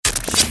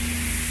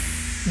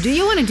Do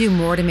you want to do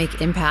more to make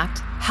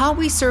impact? How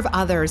we serve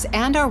others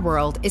and our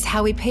world is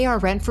how we pay our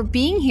rent for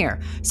being here.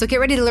 So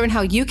get ready to learn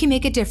how you can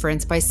make a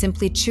difference by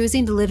simply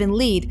choosing to live and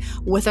lead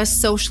with a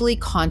socially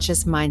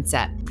conscious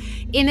mindset.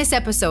 In this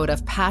episode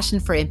of Passion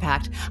for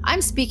Impact,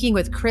 I'm speaking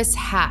with Chris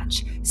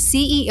Hatch,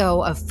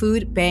 CEO of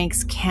Food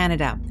Banks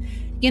Canada.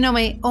 You know,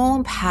 my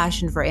own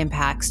passion for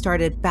impact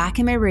started back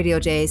in my radio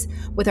days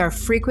with our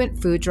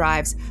frequent food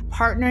drives,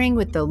 partnering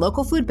with the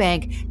local food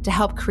bank to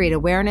help create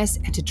awareness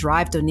and to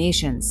drive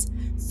donations.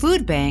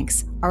 Food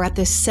banks are at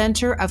the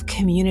center of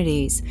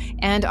communities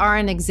and are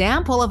an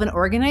example of an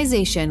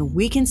organization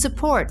we can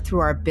support through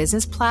our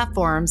business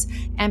platforms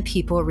and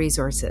people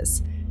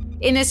resources.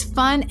 In this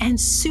fun and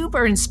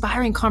super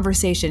inspiring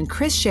conversation,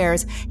 Chris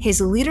shares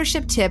his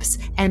leadership tips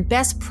and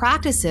best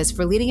practices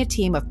for leading a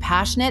team of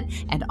passionate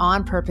and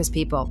on-purpose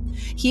people.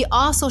 He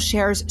also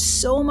shares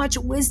so much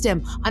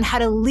wisdom on how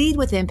to lead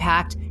with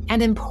impact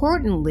and,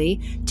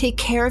 importantly, take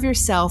care of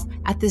yourself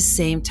at the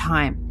same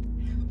time.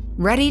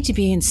 Ready to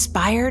be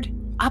inspired,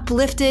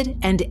 uplifted,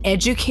 and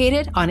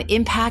educated on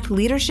impact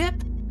leadership?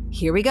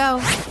 Here we go.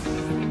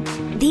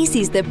 This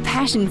is the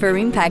Passion for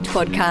Impact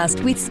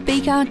podcast with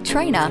speaker,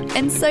 trainer,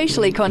 and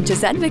socially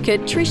conscious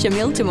advocate Tricia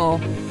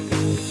Miltimore.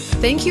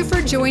 Thank you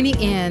for joining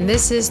in.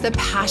 This is the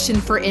Passion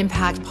for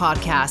Impact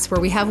podcast,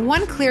 where we have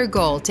one clear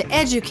goal: to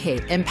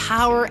educate,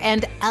 empower,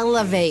 and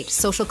elevate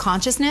social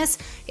consciousness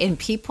in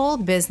people,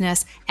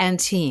 business, and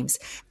teams.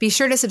 Be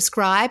sure to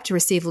subscribe to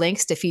receive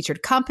links to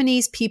featured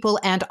companies, people,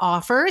 and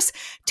offers.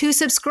 To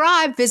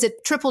subscribe,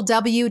 visit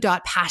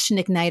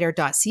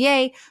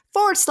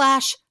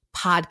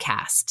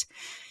www.passionigniter.ca/podcast.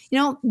 You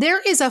know,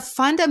 there is a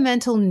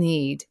fundamental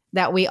need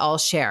that we all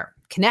share: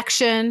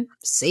 connection,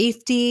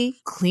 safety,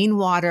 clean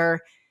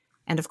water,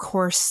 and of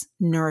course,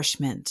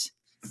 nourishment,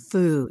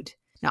 food.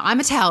 Now, I'm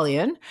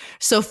Italian,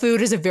 so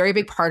food is a very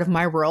big part of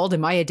my world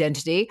and my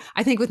identity.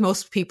 I think with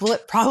most people,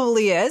 it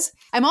probably is.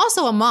 I'm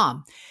also a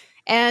mom,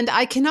 and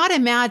I cannot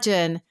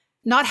imagine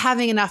not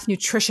having enough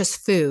nutritious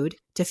food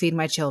to feed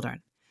my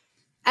children.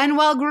 And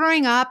while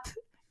growing up,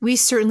 we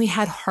certainly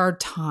had hard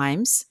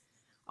times.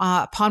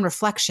 Upon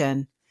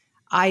reflection,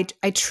 I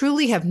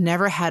truly have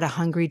never had a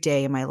hungry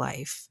day in my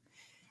life.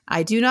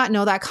 I do not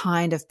know that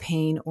kind of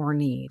pain or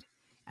need.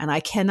 And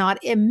I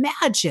cannot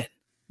imagine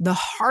the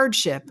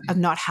hardship of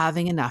not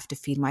having enough to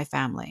feed my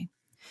family.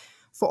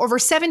 For over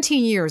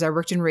 17 years, I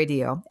worked in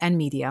radio and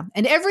media.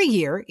 And every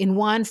year, in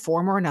one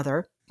form or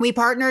another, we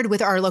partnered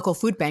with our local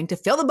food bank to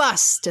fill the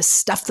bus, to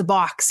stuff the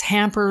box,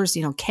 hampers,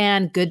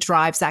 canned good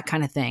drives, that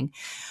kind of thing.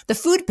 The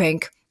food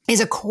bank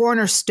is a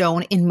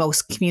cornerstone in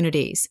most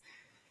communities.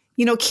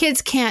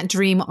 Kids can't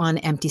dream on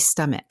empty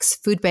stomachs.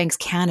 Food Banks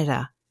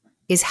Canada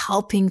is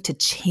helping to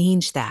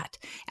change that.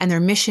 And their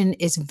mission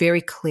is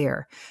very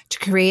clear: to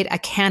create a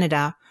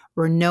Canada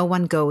where no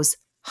one goes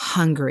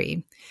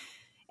hungry.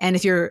 And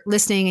if you're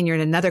listening and you're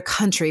in another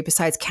country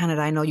besides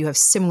Canada, I know you have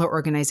similar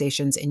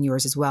organizations in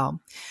yours as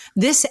well.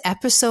 This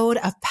episode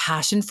of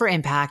Passion for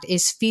Impact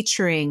is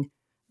featuring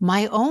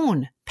my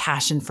own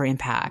passion for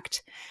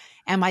impact.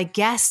 And my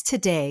guest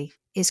today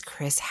is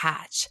Chris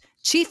Hatch,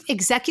 Chief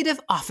Executive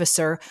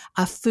Officer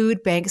of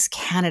Food Banks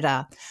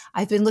Canada.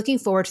 I've been looking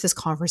forward to this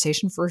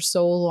conversation for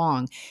so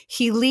long.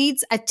 He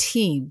leads a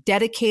team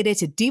dedicated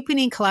to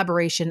deepening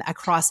collaboration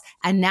across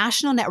a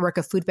national network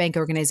of food bank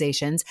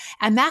organizations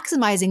and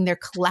maximizing their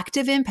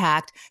collective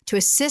impact to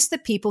assist the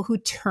people who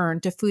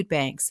turn to food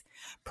banks.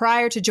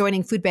 Prior to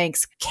joining Food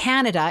Banks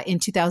Canada in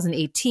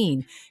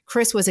 2018,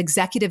 Chris was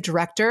Executive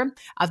Director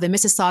of the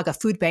Mississauga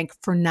Food Bank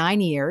for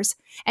 9 years.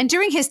 And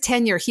during his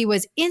tenure, he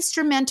was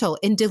instrumental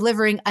in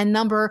delivering a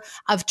number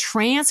of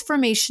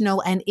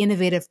transformational and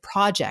innovative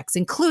projects,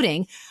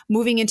 including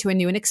moving into a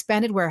new and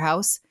expanded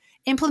warehouse,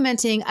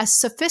 implementing a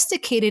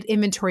sophisticated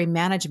inventory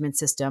management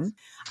system.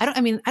 I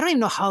don't even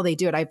know how they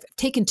do it. I've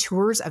taken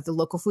tours of the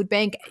local food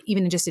bank,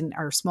 even just in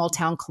our small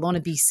town,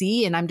 Kelowna,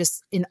 BC, and I'm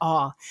just in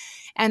awe.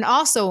 And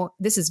also,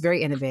 this is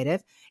very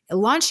innovative,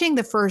 launching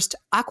the first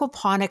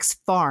aquaponics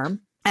farm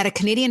at a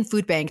Canadian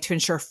food bank to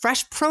ensure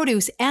fresh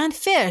produce and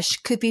fish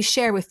could be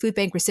shared with food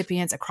bank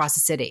recipients across the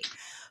city.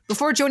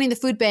 Before joining the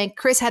food bank,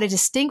 Chris had a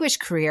distinguished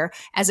career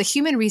as a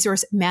human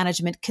resource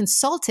management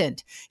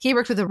consultant. He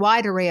worked with a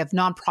wide array of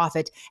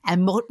nonprofit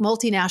and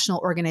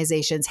multinational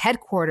organizations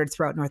headquartered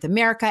throughout North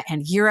America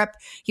and Europe.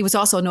 He was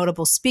also a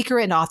notable speaker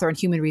and author on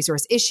human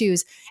resource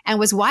issues and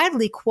was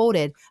widely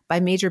quoted by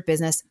major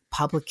business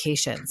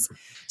publications.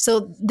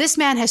 So this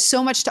man has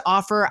so much to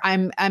offer.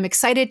 I'm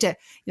excited to,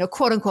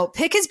 quote unquote,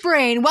 pick his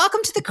brain.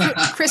 Welcome to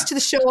Chris to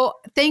the show.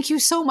 Thank you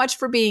so much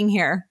for being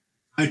here.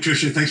 Hi,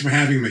 Tricia. Thanks for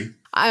having me.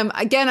 I'm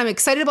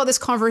excited about this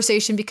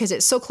conversation because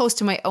it's so close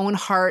to my own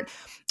heart.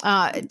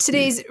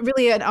 Today's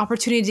really an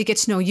opportunity to get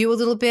to know you a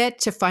little bit,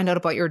 to find out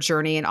about your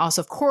journey. And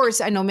also, of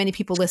course, I know many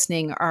people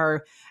listening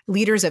are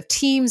leaders of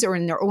teams or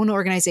in their own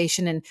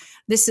organization. And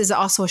this is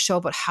also a show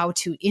about how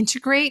to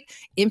integrate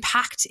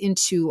impact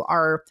into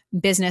our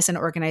business and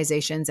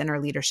organizations and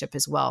our leadership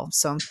as well.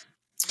 So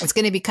It's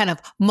going to be kind of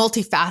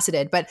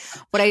multifaceted. But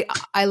what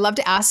I love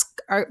to ask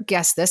our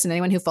guests this, and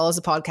anyone who follows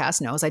the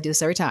podcast knows I do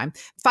this every time,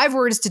 5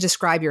 words to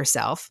describe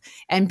yourself.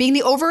 And being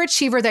the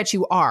overachiever that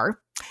you are,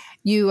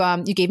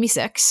 you gave me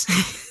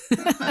 6.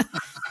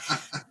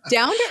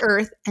 Down to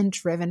earth and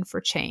driven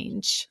for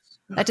change.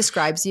 That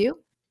describes you.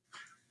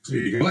 There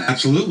you go.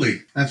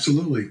 Absolutely.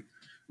 Absolutely.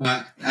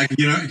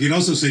 You can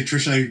also say,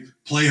 Trish, I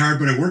play hard,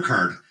 but I work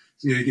hard.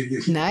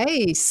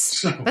 Nice.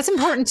 So, that's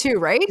important too,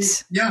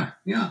 right? Yeah.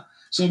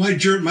 So my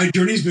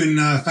journey's been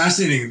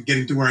fascinating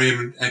getting to where I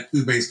am at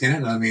Food Banks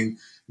Canada. I mean,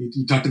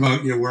 you talked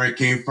about, where I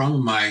came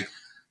from. I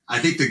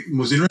think the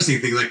most interesting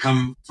thing is I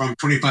come from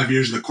 25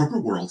 years in the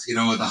corporate world,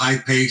 the high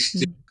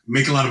paced,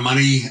 make a lot of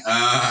money,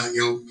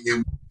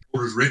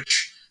 was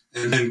rich,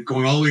 and then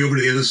going all the way over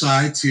to the other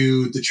side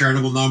to the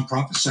charitable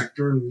nonprofit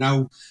sector, and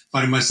now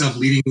finding myself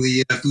leading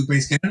the Food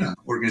Banks Canada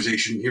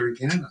organization here in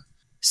Canada.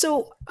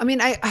 So, I mean,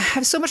 I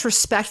have so much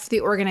respect for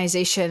the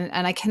organization,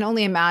 and I can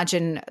only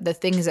imagine the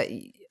things that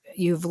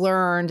you've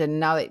learned, and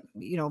now that,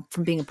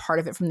 from being a part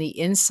of it from the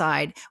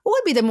inside, what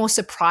would be the most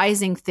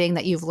surprising thing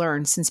that you've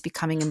learned since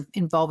becoming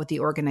involved with the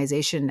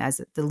organization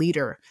as the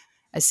leader,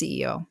 as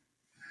CEO?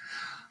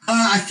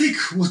 I think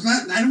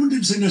I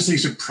wouldn't say necessarily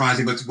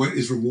surprising, but what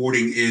is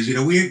rewarding is,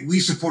 we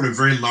support a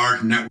very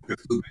large network of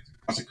food banks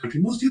across the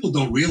country. Most people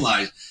don't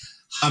realize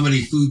how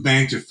many food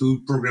banks or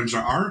food programs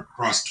there are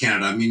across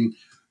Canada. I mean,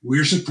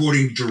 we're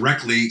supporting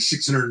directly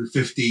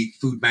 650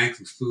 food banks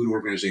and food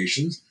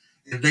organizations,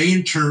 and they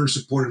in turn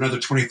support another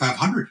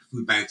 2,500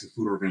 food banks and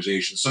food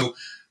organizations. So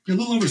a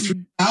little over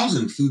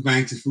 3,000 food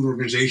banks and food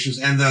organizations.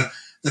 And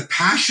the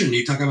passion,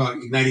 you talk about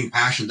igniting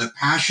passion, the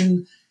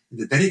passion,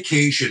 the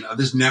dedication of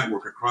this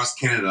network across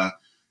Canada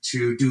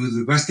to do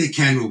the best they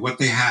can with what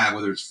they have,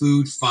 whether it's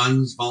food,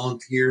 funds,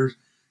 volunteers,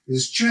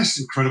 is just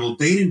incredible.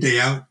 Day in,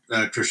 day out,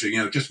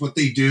 Tricia, just what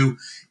they do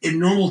in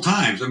normal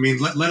times. I mean,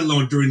 let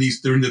alone during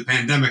the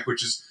pandemic,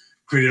 which has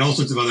created all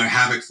sorts of other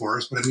havoc for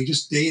us. But I mean,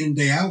 just day in and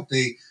day out,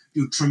 they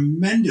do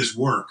tremendous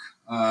work.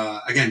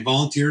 Again,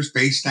 volunteers,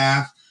 paid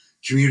staff,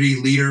 community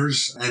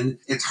leaders, and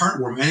it's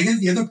heartwarming. And again,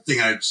 the other thing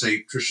I'd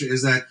say, Tricia,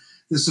 is that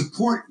the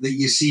support that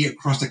you see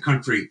across the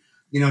country,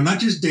 not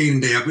just day in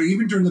and day out, but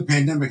even during the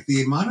pandemic,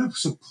 the amount of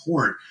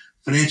support,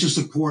 financial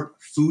support,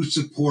 food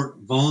support,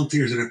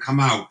 volunteers that have come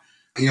out,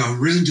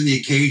 risen to the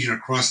occasion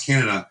across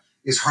Canada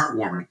is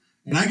heartwarming.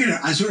 And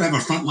I sort of have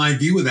a frontline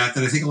view of that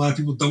I think a lot of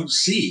people don't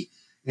see.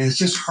 And it's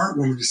just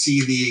heartwarming to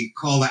see the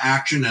call to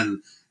action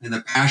and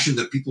the passion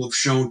that people have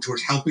shown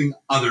towards helping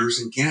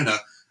others in Canada,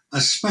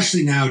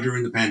 especially now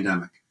during the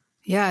pandemic.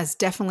 Yeah, it's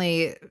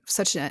definitely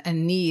such a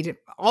need,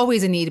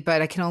 always a need,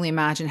 but I can only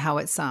imagine how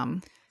it's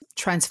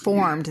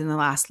transformed in the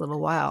last little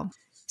while.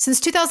 Since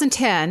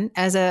 2010,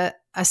 as a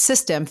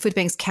system, Food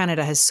Banks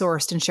Canada has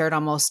sourced and shared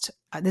almost,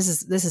 this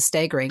is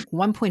staggering,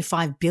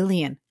 1.5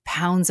 billion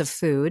pounds of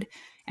food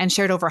and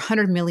shared over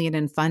 100 million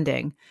in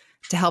funding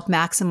to help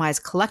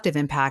maximize collective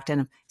impact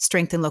and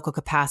strengthen local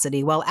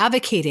capacity while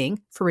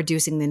advocating for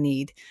reducing the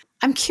need.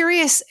 I'm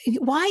curious,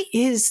 why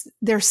is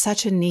there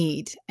such a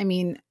need? I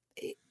mean,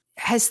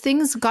 has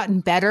things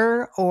gotten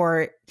better,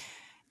 or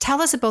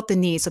tell us about the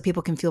need so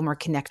people can feel more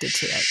connected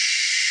to it?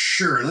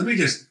 Sure. Let me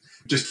just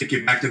take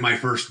you back to my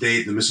first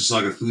day at the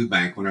Mississauga Food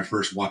Bank when I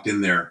first walked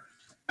in there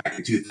back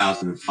in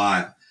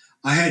 2005.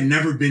 I had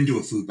never been to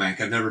a food bank.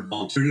 I've never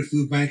volunteered at a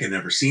food bank. I'd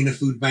never seen a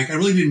food bank. I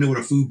really didn't know what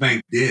a food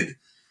bank did.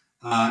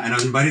 And I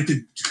was invited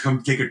to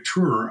come take a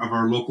tour of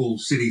our local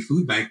city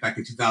food bank back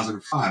in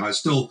 2005. I was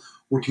still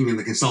working in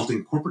the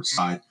consulting corporate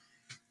side.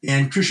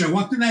 And Tricia, I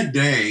walked in that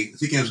day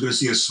thinking I was going to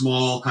see a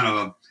small kind of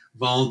a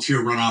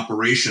volunteer-run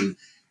operation.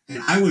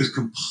 And I was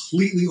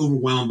completely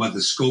overwhelmed by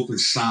the scope and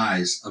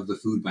size of the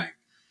food bank.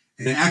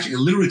 And it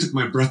literally took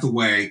my breath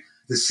away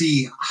to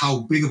see how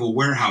big of a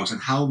warehouse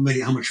and how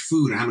much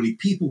food and how many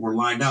people were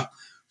lined up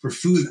for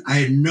food. I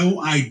had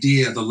no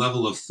idea the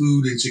level of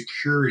food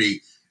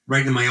insecurity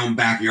right in my own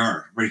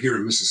backyard, right here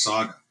in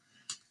Mississauga.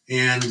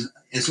 And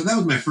so that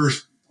was my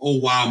first oh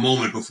wow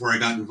moment before I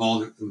got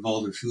involved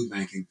in food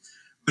banking.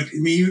 But I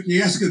mean,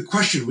 you ask a good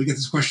question. We get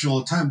this question all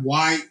the time.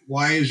 Why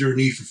is there a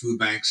need for food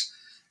banks?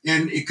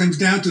 And it comes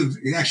down to,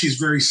 it actually is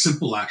very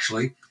simple,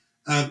 actually.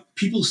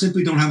 People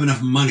simply don't have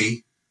enough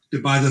money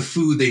to buy the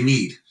food they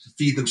need to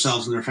feed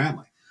themselves and their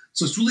family.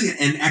 So it's really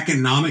an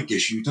economic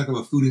issue. You talk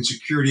about food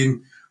insecurity,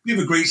 and we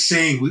have a great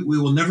saying, we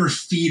will never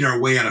feed our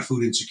way out of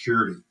food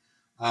insecurity.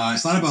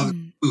 It's not about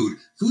food.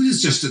 Food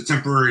is just a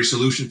temporary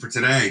solution for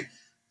today,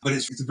 but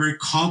it's a very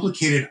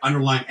complicated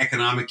underlying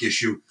economic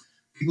issue.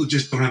 People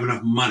just don't have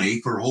enough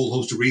money for a whole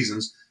host of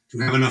reasons to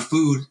have enough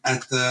food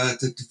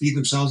to feed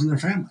themselves and their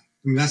family.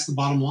 I mean, that's the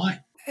bottom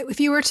line.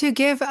 If you were to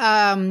give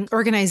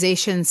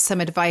organizations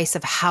some advice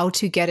of how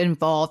to get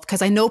involved,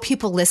 because I know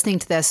people listening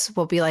to this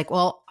will be like,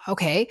 well,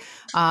 okay,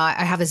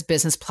 I have this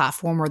business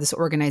platform or this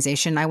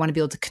organization. I want to be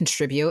able to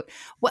contribute.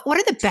 What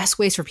are the best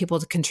ways for people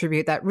to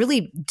contribute that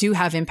really do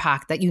have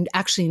impact that you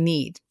actually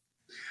need?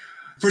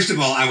 First of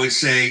all, I would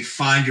say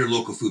find your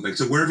local food bank.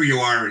 So wherever you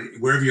are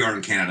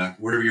in Canada,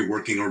 wherever you're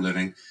working or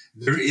living,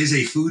 there is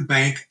a food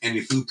bank and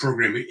a food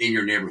program in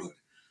your neighborhood.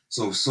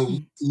 So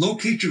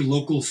locate your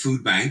local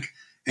food bank.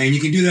 And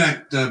you can do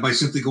that by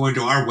simply going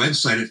to our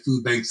website at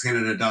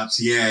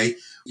foodbankscanada.ca.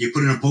 You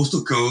put in a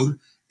postal code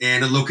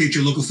and locate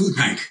your local food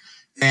bank.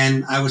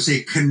 And I would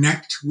say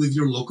connect with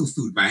your local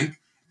food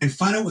bank and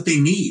find out what they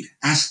need.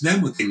 Ask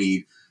them what they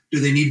need. Do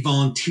they need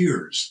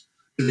volunteers?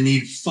 Do they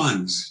need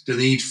funds? Do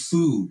they need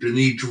food? Do they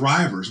need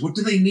drivers? What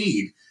do they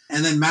need?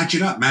 And then match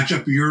it up. Match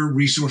up your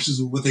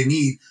resources with what they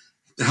need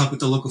to help with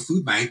the local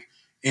food bank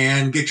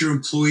and get your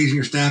employees and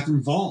your staff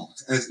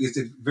involved. It's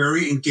a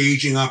very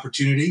engaging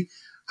opportunity.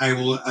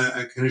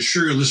 I can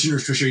assure your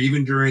listeners, Tricia,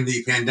 even during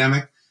the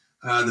pandemic,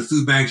 the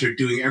food banks are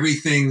doing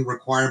everything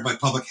required by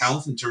public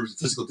health in terms of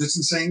physical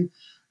distancing,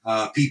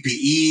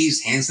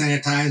 PPEs, hand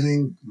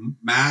sanitizing,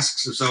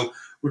 masks. So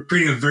we're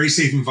creating a very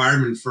safe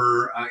environment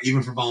for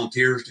even for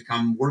volunteers to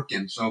come work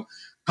in. So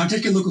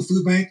contact your local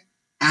food bank,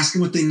 ask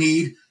them what they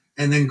need,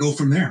 and then go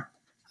from there.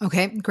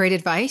 Okay, great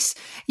advice.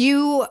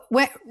 You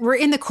were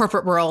in the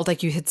corporate world,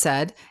 like you had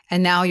said,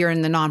 and now you're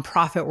in the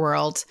nonprofit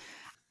world.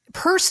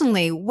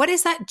 Personally, what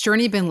has that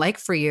journey been like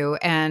for you,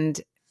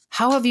 and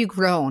how have you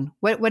grown?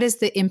 What is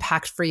the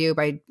impact for you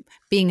by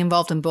being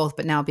involved in both,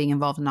 but now being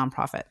involved in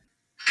nonprofit?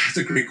 That's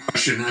a great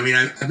question. I mean,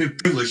 I've been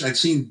privileged. I've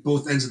seen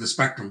both ends of the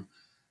spectrum.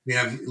 I mean,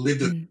 I've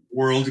lived in the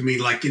world. I mean,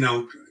 like,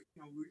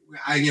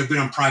 I've been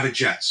on private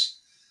jets,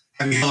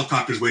 having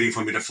helicopters waiting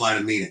for me to fly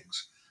to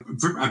meetings.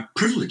 I'm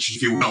privileged,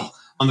 if you will,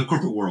 on the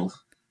corporate world.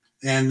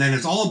 And then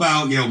it's all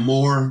about,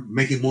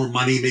 making more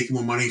money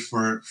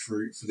for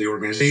the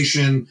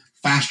organization,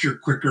 faster,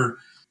 quicker.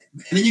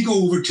 And then you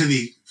go over to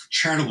the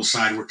charitable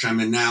side, which I'm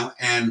in now,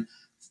 and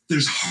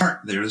there's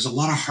heart there. There's a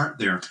lot of heart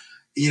there.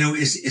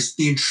 It's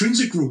the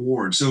intrinsic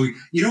reward. So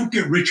you don't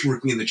get rich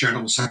working in the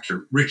charitable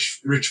sector,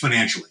 rich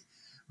financially.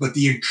 But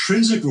the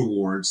intrinsic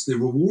rewards, the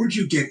rewards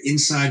you get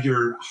inside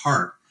your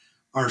heart,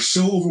 are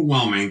so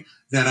overwhelming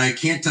that I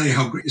can't tell you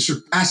how great it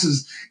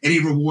surpasses any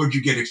reward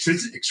you get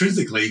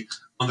extrinsically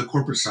on the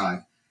corporate side.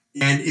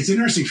 And it's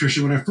interesting,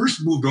 Tricia, when I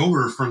first moved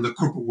over from the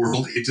corporate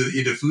world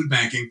into food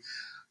banking,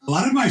 a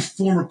lot of my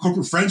former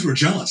corporate friends were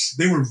jealous.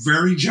 They were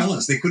very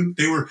jealous. I think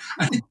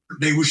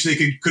they wish they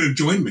could have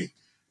joined me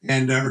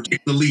and or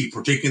taken the leap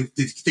or taken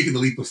the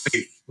leap of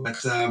faith.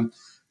 But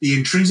the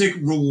intrinsic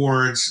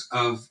rewards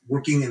of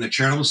working in the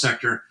charitable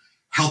sector,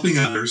 helping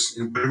others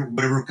in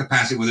whatever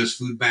capacity, whether it's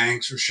food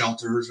banks or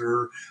shelters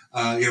or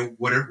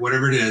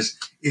whatever it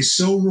is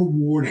so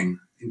rewarding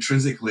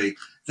intrinsically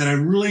that I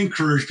really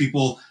encourage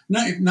people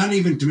not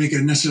even to make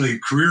it necessarily a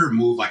career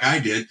move like I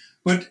did,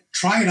 but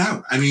try it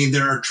out. I mean,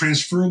 there are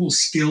transferable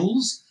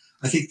skills.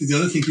 I think the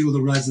other thing people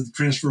don't realize is the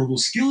transferable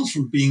skills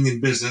from being in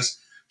business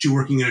to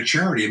working in a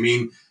charity. I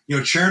mean,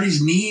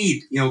 charities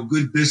need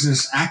good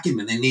business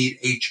acumen. They need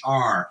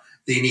HR.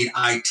 They need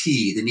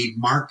IT. They need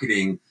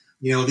marketing.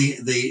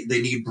 They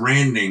need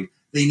branding.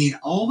 They need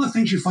all the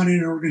things you find in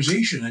an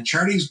organization, and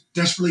charities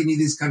desperately need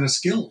these kind of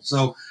skills.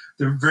 So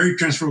they're very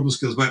transferable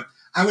skills. But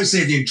I would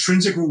say the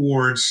intrinsic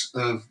rewards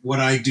of what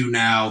I do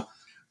now,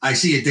 I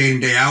see it day in,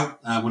 day out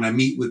when I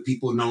meet with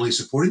people not only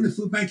supporting the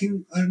food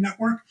banking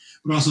network,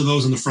 but also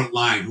those on the front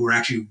line who are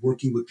actually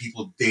working with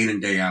people day in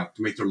and day out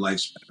to make their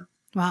lives better.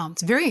 Wow,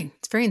 it's a very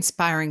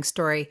inspiring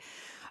story.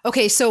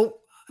 Okay, so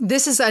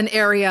this is an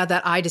area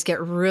that I just get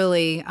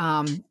really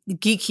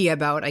geeky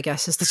about, I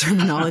guess is the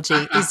terminology,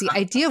 is the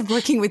idea of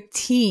working with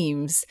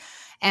teams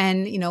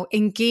and,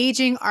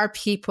 engaging our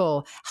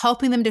people,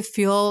 helping them to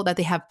feel that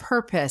they have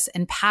purpose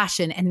and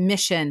passion and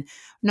mission,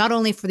 not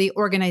only for the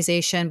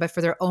organization, but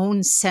for their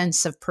own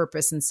sense of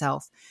purpose and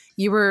self.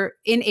 You were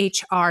in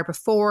HR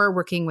before,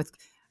 working with,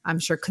 I'm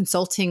sure,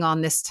 consulting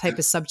on this type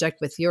of subject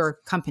with your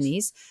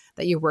companies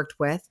that you worked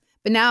with.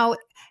 But now,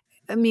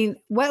 I mean,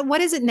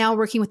 what is it now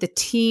working with the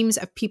teams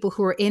of people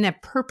who are in a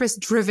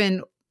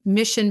purpose-driven,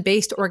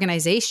 mission-based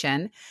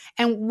organization?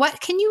 And what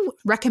can you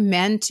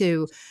recommend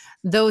to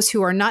those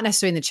who are not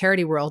necessarily in the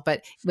charity world,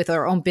 but with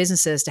our own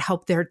businesses to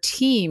help their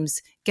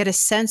teams get a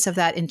sense of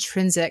that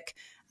intrinsic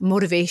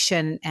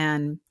motivation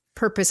and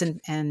purpose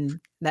and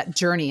that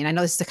journey? And I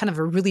know this is kind of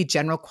a really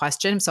general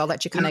question, so I'll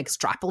let you kind of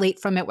extrapolate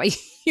from it what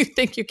you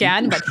think you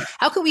can, but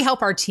how can we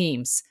help our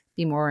teams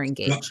be more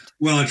engaged?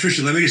 Well,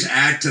 Tricia, let me just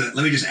add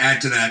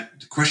to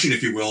that question,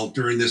 if you will.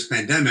 During this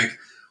pandemic,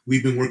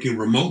 we've been working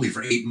remotely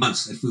for 8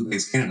 months at Food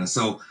Banks Canada.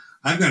 So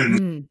I've got an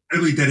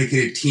incredibly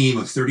dedicated team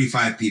of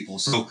 35 people.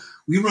 So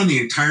we run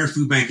the entire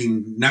food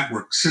banking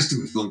network system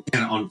in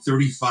Canada on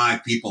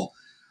 35 people.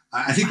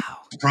 I think wow.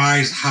 I'm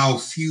surprised how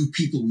few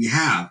people we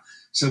have.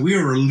 So we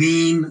are a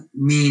lean,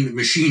 mean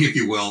machine, if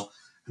you will.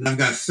 And I've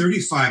got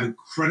 35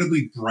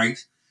 incredibly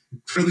bright,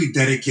 incredibly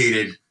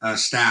dedicated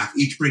staff,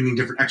 each bringing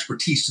different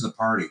expertise to the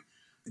party.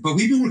 But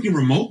we've been working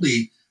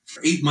remotely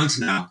for 8 months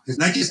now. And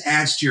that just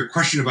adds to your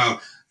question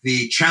about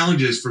the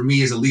challenges for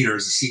me as a leader,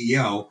 as a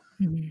CEO,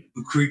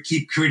 who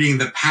keep creating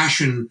the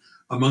passion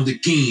among the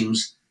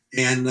teams.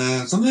 And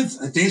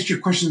to answer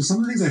your question, some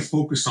of the things I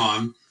focus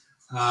on,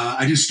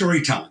 I do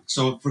storytelling.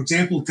 So, for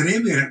example, today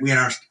we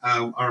had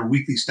our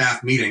weekly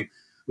staff meeting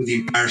with the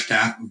entire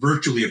staff,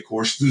 virtually, of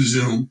course, through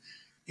Zoom.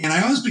 And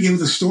I always begin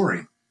with a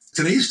story.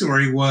 Today's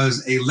story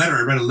was a letter.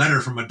 I read a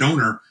letter from a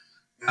donor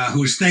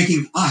who was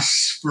thanking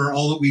us for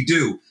all that we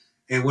do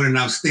and what an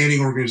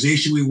outstanding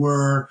organization we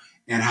were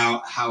and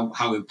how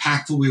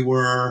impactful we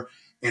were.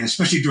 And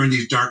especially during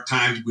these dark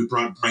times, we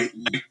brought bright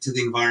light to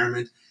the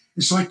environment.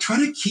 And so I try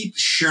to keep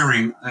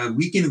sharing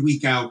week in and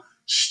week out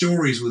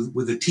stories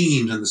with the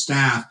teams and the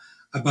staff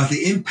about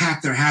the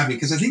impact they're having.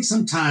 Because I think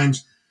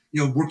sometimes,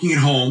 working at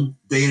home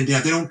day in and day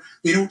out,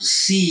 they don't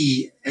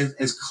see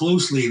as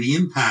closely the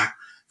impact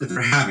that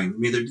they're having. I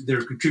mean,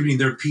 they're contributing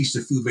their piece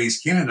to Food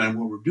Banks Canada and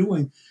what we're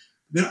doing.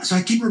 So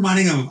I keep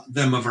reminding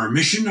them of our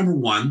mission, number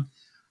one.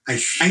 I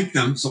thank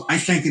them. So I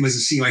thank them as a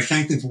CEO. I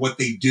thank them for what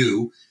they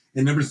do.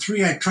 And number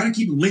three, I try to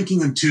keep linking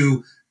them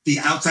to the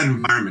outside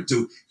environment.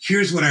 So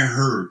here's what I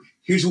heard.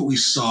 Here's what we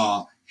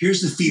saw.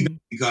 Here's the feedback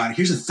we got.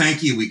 Here's a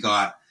thank you we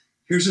got.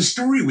 Here's a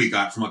story we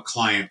got from a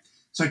client.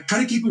 So I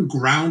try to keep them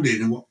grounded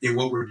in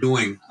what we're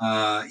doing,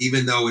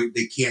 even though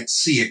they can't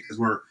see it because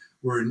we're,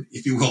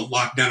 if you will,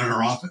 locked down in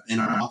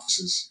our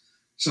offices.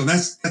 So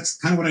that's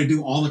kind of what I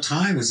do all the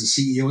time as a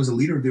CEO, as a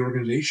leader of the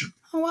organization.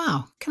 Oh,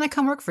 wow. Can I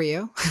come work for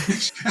you?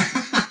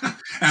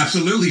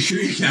 Absolutely. Sure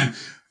you can.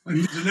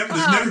 There's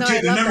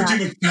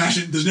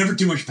never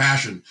too much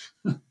passion.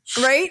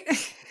 Right?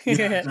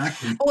 Yeah,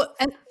 exactly. Well,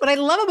 and what I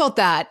love about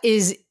that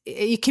is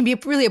it can be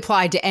really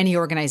applied to any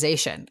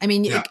organization. I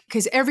mean,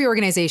 because every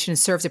organization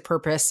serves a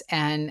purpose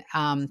and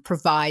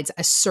provides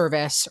a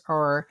service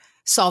or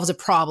solves a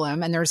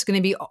problem. And there's going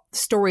to be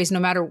stories, no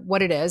matter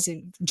what it is,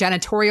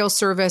 janitorial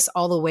service,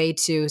 all the way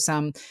to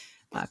some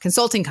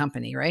consulting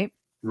company, right?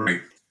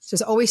 Right. So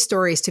there's always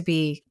stories to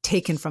be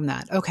taken from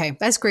that. Okay,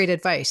 that's great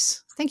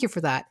advice. Thank you for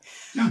that.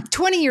 Yeah.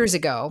 20 years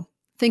ago,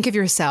 think of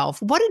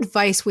yourself. What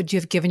advice would you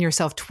have given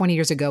yourself 20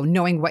 years ago,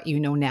 knowing what you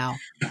know now?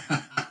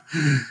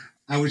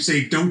 I would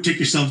say don't take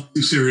yourself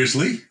too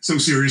seriously.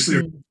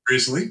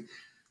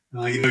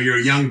 You're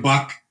a young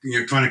buck,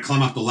 trying to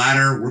climb up the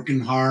ladder, working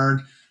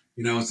hard.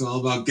 It's all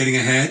about getting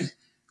ahead.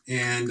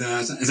 And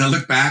as I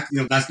look back,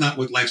 that's not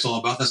what life's all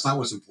about. That's not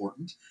what's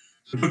important.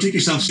 So don't take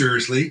yourself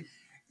seriously.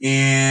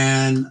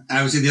 And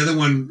I would say the other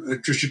one,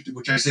 Tricia,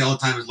 which I say all the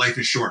time, is life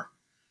is short.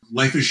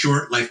 Life is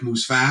short. Life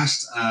moves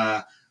fast.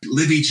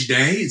 Live each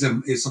day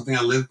is something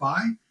I live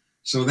by.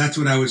 So that's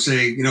what I would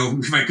say,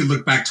 if I could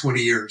look back 20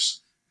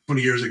 years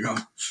ago.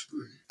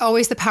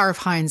 Always the power of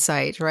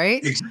hindsight,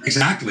 right?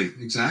 Exactly.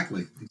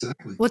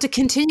 Well, to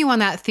continue on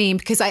that theme,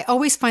 because I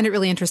always find it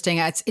really interesting.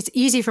 It's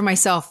easy for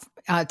myself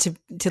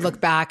to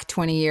look back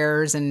 20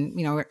 years and,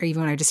 or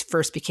even when I just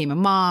first became a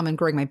mom and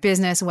growing my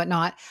business and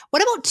whatnot.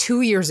 What about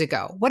 2 years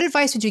ago? What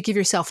advice would you give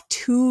yourself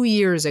 2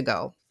 years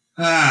ago?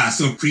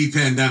 So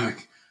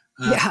pre-pandemic.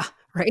 Yeah,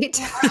 right.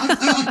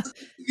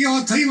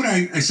 I'll tell you what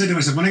I said to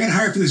myself when I got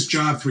hired for this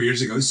job 3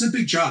 years ago. This is a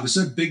big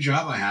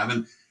job. I have.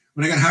 And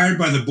when I got hired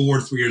by the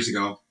board 3 years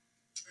ago,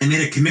 I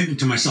made a commitment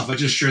to myself. I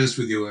just share this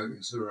with you,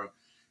 sort of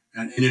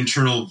an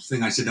internal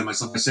thing I said to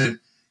myself. I said,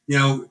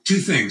 two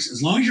things.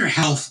 As long as your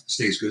health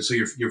stays good, so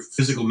your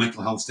physical,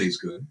 mental health stays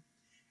good,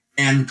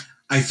 and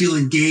I feel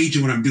engaged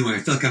in what I'm doing, I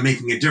feel like I'm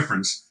making a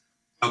difference,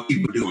 I'll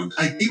keep doing.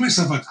 I gave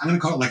myself, I'm going to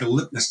call it like a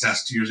litmus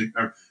test 2 years ago,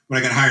 or when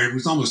I got hired, it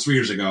was almost 3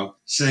 years ago,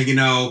 saying,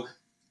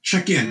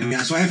 check in.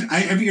 So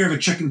every year I have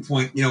a check-in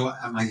point.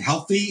 Am I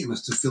healthy? Am I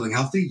still feeling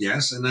healthy?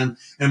 Yes. And then,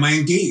 am I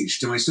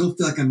engaged? Do I still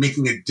feel like I'm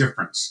making a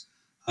difference?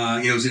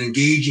 Is it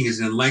engaging? Is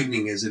it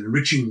enlightening? Is it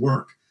enriching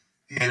work?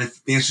 And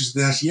if the answer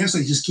is yes,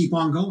 I just keep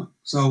on going.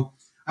 So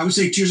I would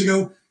say 2 years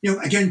ago,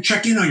 again,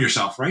 check in on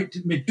yourself, right?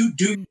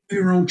 Do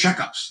your own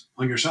checkups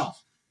on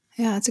yourself.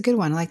 Yeah, that's a good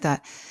one. I like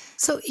that.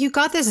 So you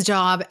got this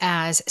job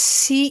as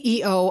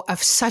CEO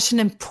of such an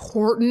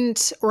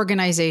important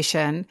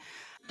organization.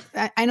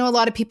 I know a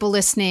lot of people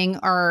listening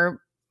are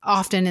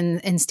often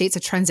in states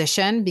of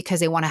transition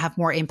because they want to have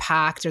more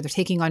impact or they're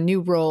taking on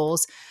new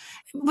roles.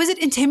 Was it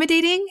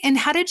intimidating? And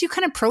how did you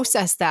kind of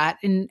process that?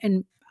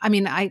 And I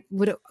mean,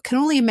 can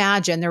only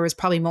imagine there was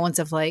probably moments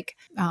of like,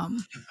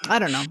 I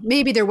don't know,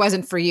 maybe there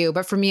wasn't for you,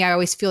 but for me, I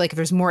always feel like if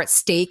there's more at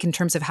stake in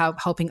terms of how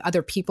helping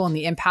other people and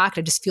the impact,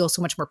 I just feel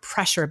so much more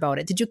pressure about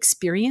it. Did you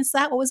experience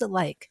that? What was it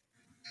like?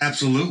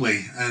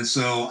 Absolutely. And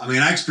so,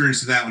 I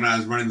experienced that when I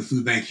was running the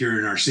food bank here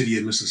in our city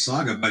of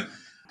Mississauga, but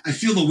I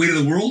feel the weight of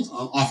the world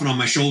often on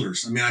my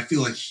shoulders. I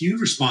feel a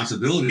huge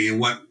responsibility in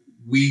what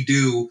we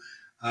do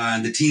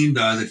and the team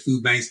does at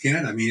Food Banks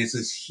Canada. It's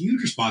this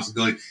huge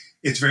responsibility.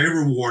 It's very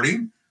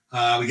rewarding.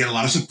 We get a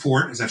lot of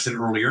support, as I've said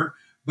earlier,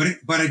 but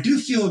I do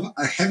feel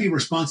a heavy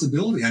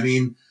responsibility.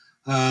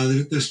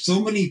 There's so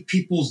many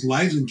people's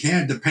lives in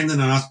Canada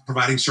dependent on us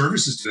providing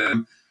services to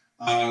them,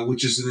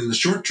 which is in the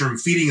short term,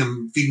 feeding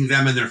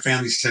them and their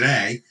families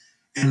today.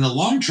 And in the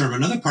long term,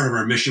 another part of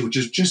our mission, which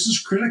is just as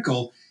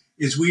critical,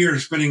 is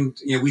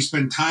we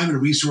spend time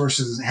and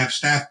resources and have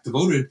staff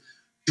devoted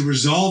to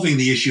resolving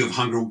the issue of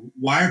hunger.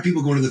 Why are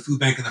people going to the food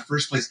bank in the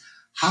first place?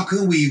 How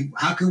can we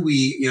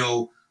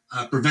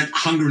prevent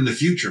hunger in the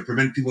future,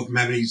 prevent people from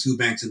having to use food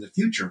banks in the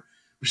future,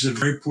 which is a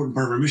very important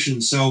part of our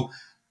mission. So,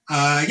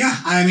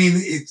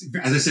 it's,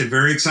 as I said,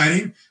 very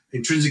exciting,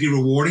 intrinsically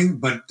rewarding,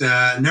 but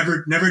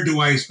never do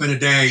I spend a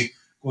day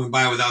going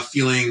by without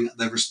feeling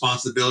the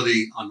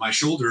responsibility on my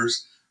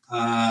shoulders,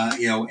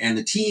 and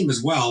the team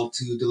as well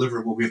to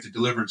deliver what we have to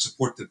deliver and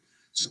support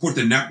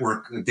the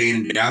network day in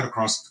and day out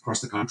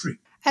across the country.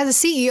 As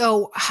a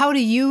CEO, how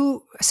do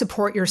you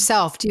support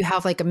yourself? Do you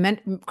have like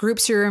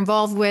groups you're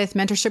involved with,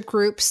 mentorship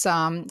groups?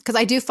 Because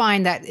I do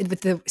find that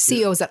with the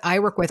CEOs that I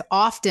work with,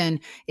 often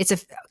it's a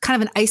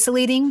kind of an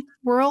isolating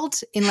world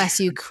unless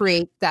you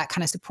create that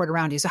kind of support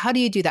around you. So how do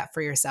you do that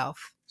for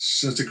yourself?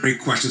 So that's a great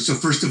question. So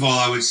first of all,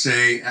 I would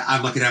say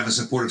I'm lucky to have a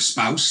supportive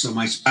spouse. So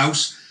my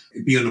spouse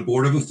be on the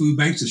board of a food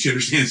bank, so she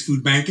understands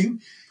food banking,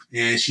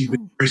 and she's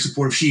been very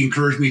supportive. She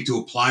encouraged me to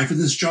apply for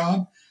this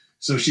job.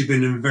 So she's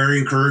been very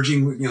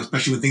encouraging,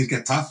 especially when things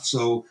get tough.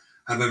 So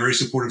I have a very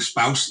supportive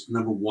spouse,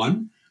 number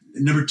one.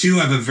 Number two,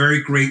 I have a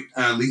very great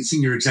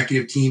senior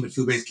executive team at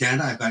Food Banks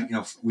Canada. I've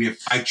got, we have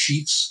 5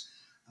 chiefs,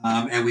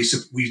 and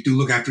we do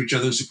look after each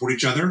other and support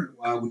each other,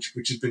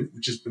 which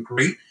has been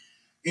great.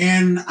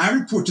 And I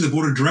report to the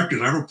board of directors.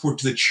 I report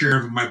to the chair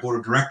of my board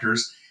of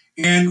directors.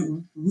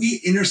 And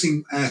we,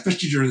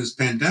 especially during this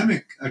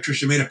pandemic,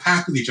 Tricia, made a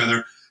pact with each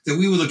other that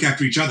we would look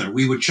after each other.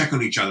 We would check in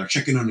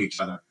on each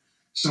other.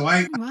 So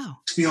I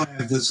feel I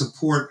have the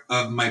support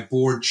of my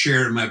board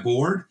chair and my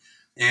board,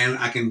 and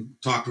I can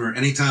talk to her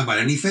anytime about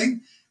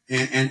anything,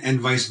 and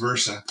vice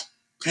versa.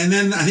 And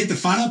then I think the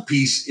final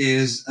piece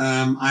is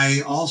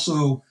I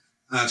also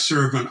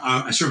serve on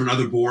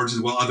other boards as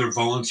well, other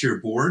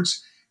volunteer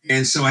boards.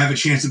 And so I have a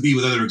chance to be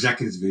with other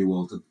executives, if you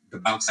will, to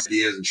bounce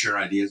ideas and share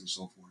ideas and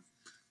so forth.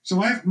 So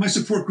my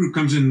support group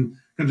comes in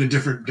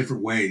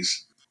different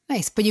ways.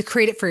 Nice, but you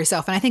create it for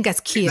yourself, and I think that's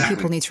key. Exactly. And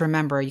people need to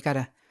remember you got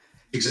to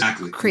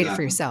create it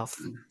for yourself.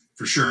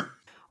 For sure.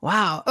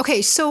 Wow.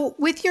 Okay, so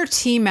with your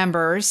team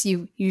members,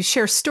 you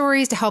share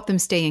stories to help them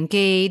stay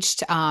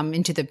engaged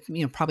into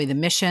the probably the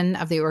mission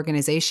of the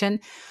organization.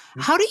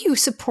 Mm-hmm. How do you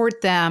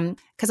support them?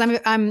 Because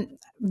I'm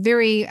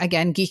very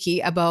again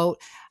geeky about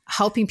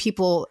helping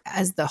people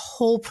as the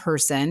whole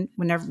person.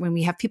 When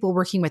we have people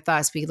working with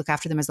us, we look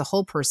after them as the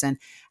whole person.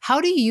 How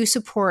do you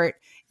support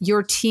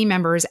your team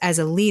members as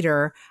a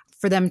leader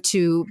for them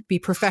to be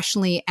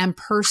professionally and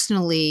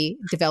personally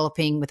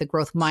developing with a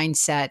growth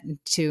mindset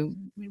to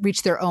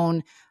reach their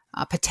own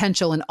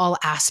potential in all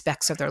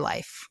aspects of their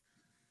life?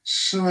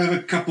 So I have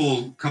a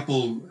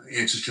couple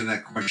answers to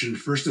that question.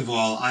 First of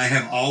all, I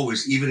have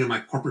always, even in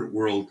my corporate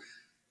world,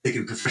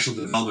 taken professional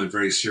development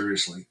very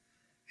seriously.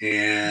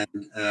 And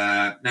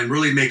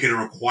really make it a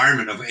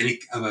requirement of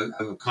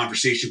a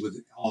conversation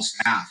with all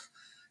staff.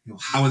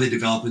 How are they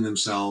developing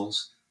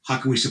themselves? How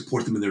can we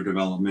support them in their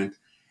development?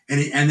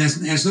 And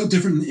that's no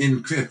different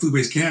in Food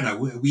Banks Canada.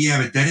 We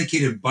have a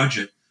dedicated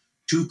budget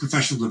to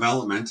professional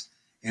development,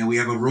 and we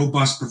have a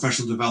robust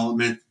professional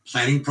development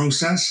planning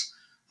process,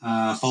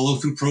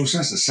 follow-through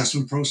process,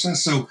 assessment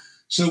process.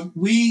 So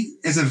we,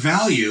 as a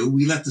value,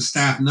 we let the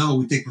staff know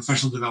we take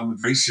professional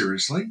development very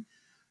seriously.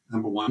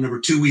 Number one. Number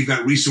two, we've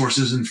got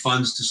resources and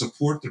funds to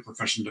support their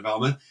professional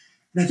development.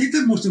 And I think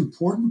the most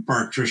important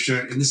part,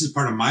 Tricia, and this is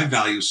part of my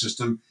value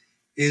system,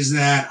 is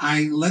that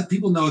I let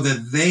people know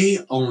that they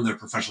own their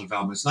professional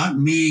development. It's not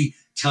me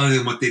telling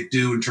them what they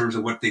do in terms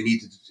of what they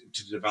need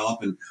to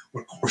develop and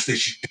what course they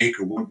should take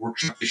or what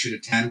workshop they should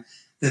attend,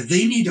 that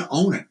they need to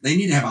own it. They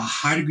need to have a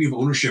high degree of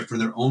ownership for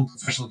their own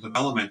professional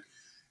development.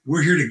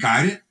 We're here to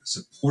guide it,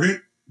 support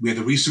it. We have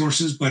the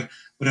resources, but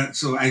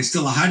so I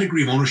instill a high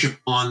degree of ownership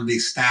on the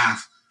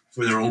staff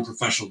for their own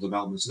professional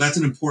development. So that's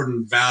an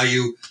important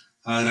value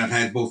that I've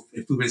had both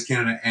at Food Banks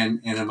Canada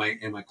and in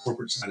my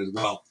corporate side as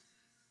well.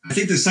 I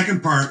think the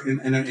second part,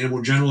 and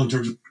more general in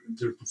terms of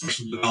their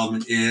professional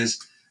development, is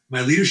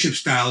my leadership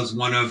style is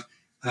one of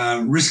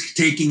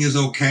risk-taking is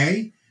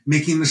okay,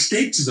 making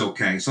mistakes is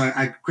okay. So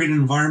I create an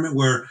environment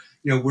where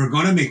we're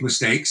going to make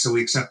mistakes, so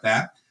we accept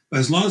that. But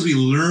as long as we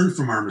learn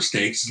from our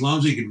mistakes, as long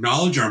as we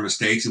acknowledge our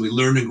mistakes and we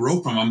learn and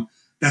grow from them,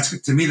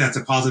 to me that's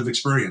a positive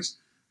experience.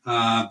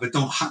 But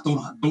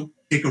don't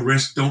take a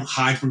risk. Don't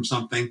hide from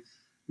something.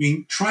 I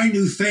mean, try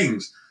new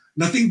things.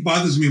 Nothing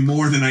bothers me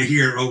more than I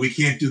hear, "Oh, we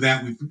can't do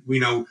that. We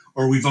know,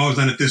 or we've always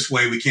done it this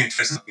way. We can't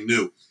try something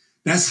new."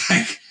 That's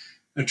like,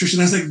 Tricia,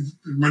 that's like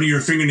running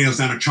your fingernails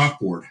down a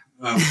chalkboard.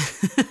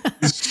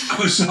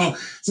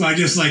 So I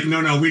just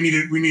no. We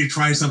need to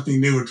try something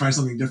new or try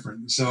something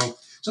different. So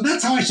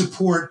that's how I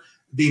support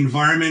the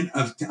environment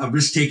of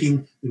risk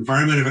taking, the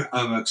environment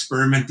of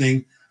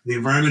experimenting, the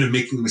environment of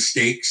making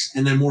mistakes,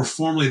 and then more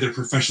formally their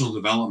professional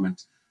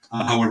development,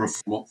 however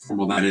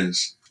formal that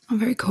is. Oh,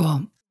 very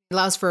cool. It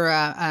allows for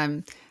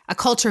a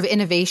culture of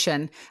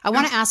innovation. I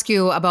want to ask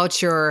you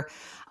about your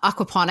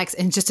aquaponics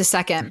in just a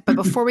second. But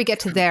before we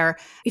get to there,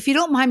 if you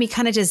don't mind me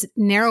kind of just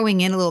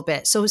narrowing in a little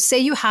bit. So say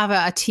you have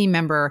a team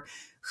member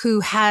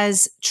who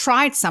has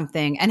tried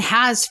something and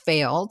has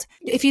failed.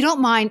 If you don't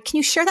mind, can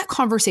you share that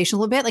conversation a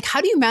little bit? Like, how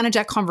do you manage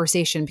that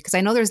conversation? Because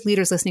I know there's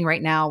leaders listening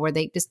right now where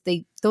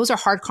those are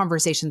hard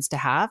conversations to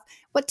have.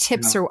 What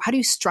tips or how do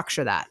you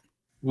structure that?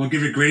 Well, I'll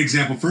give you a great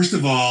example. First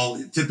of all,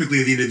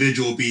 typically the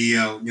individual will be,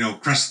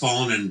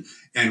 crestfallen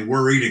and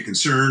worried and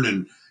concerned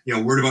and,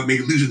 worried about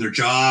maybe losing their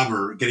job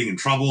or getting in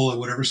trouble or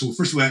whatever. So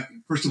first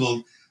of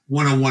all,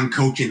 one-on-one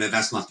coaching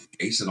that's not the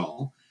case at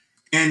all.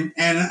 And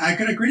I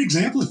got a great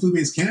example of Food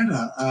Banks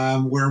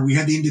Canada where we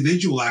had the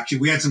individual, actually,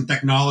 we had some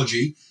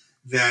technology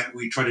that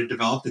we tried to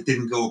develop that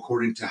didn't go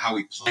according to how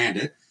we planned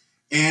it.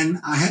 And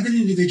I had that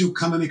individual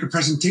come and make a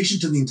presentation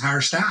to the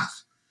entire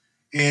staff.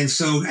 And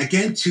so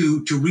again,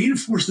 to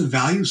reinforce the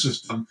value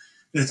system,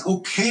 that it's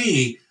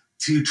okay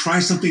to try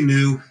something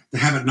new, to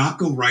have it not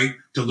go right,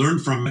 to learn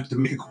from it, to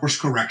make a course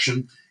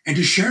correction, and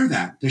to share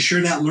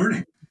that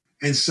learning.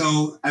 And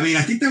so, I mean,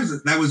 I think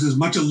that was as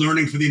much a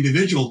learning for the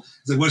individual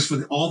as it was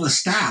for all the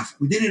staff.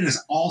 We did it as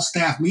all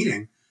staff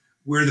meeting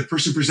where the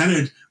person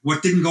presented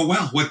what didn't go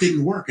well, what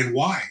didn't work, and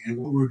why, and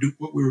what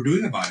we were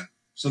doing about it.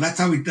 So that's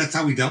how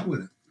we dealt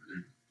with it.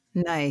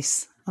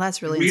 Nice. Well,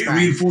 that's really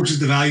inspiring. It reinforces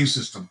the value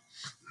system.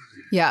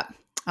 Yeah,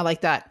 I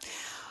like that.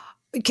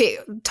 Okay,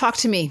 talk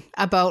to me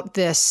about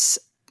this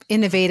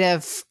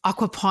innovative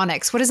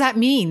aquaponics. What does that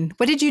mean?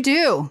 What did you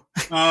do?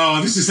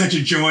 Oh, this is such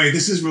a joy.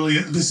 This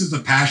is a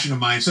passion of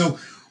mine. So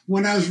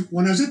when I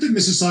was at the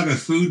Mississauga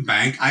Food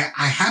Bank, I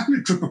happened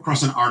to trip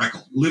across an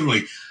article.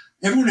 Literally,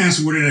 everyone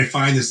asked, where did I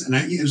find this? And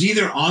it was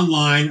either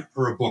online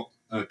or a book,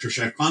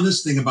 Tricia. I found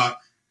this thing about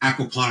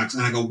aquaponics,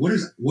 and I go, what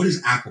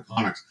is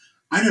aquaponics?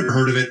 I never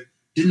heard of it,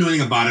 didn't know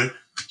anything about it.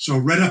 So I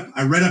read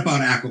up about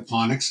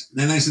aquaponics.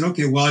 And then I said,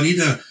 okay, well, I need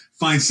to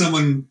find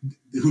someone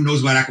who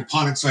knows about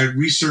aquaponics. So I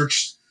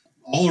researched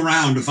all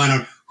around to find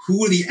out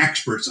who are the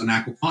experts on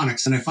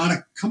aquaponics. And I found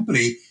a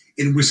company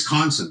in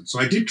Wisconsin. So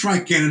I did try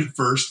Canada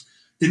first,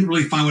 didn't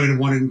really find what I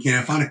wanted in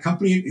Canada. I found a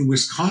company in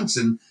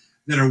Wisconsin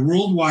that are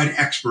worldwide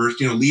experts,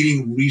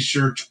 leading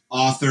research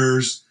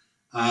authors,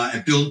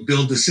 and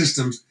build the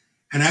systems.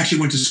 And I actually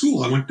went to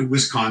school. I went to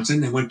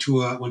Wisconsin and went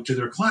to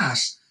their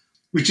class,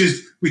 which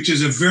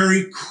is a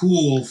very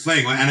cool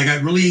thing. And I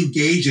got really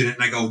engaged in it.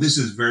 And I go, this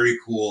is very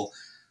cool.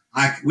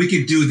 We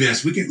can do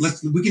this. We can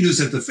do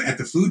this at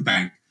the food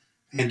bank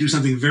and do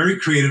something very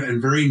creative and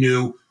very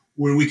new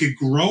where we could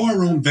grow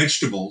our own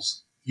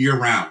vegetables year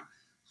round.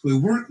 So we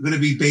weren't going to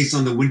be based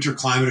on the winter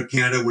climate of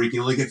Canada where you can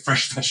only get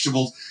fresh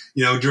vegetables,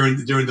 during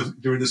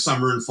the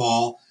summer and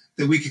fall,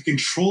 that we could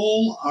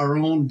control our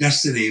own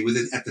destiny with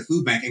it at the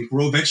food bank and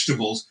grow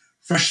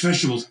fresh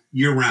vegetables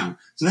year round.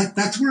 So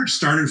that's where it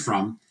started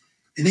from.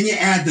 And then you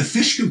add the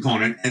fish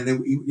component, and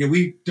then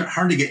we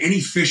hardly get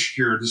any fish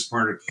here in this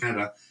part of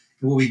Canada.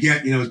 And what we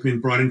get, has been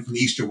brought in from the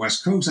east or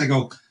west coast. I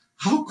go,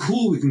 how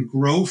cool we can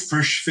grow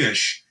fresh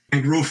fish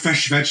and grow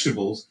fresh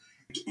vegetables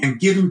and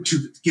give them to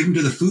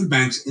the food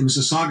banks in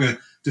Mississauga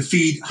to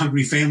feed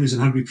hungry families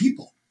and hungry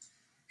people.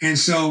 And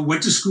so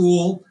went to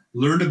school,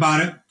 learned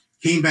about it,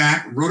 came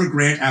back, wrote a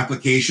grant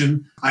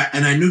application.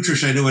 I knew,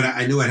 Trish, I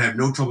knew I'd have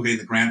no trouble getting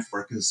the grant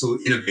for it because it's so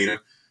innovative.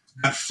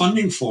 Got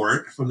funding for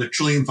it from the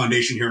Trillium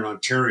Foundation here in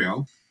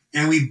Ontario.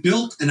 And we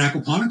built an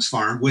aquaponics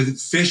farm with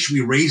fish.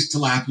 We raised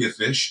tilapia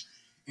fish.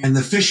 And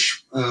the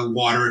fish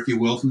water, if you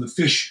will, from the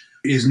fish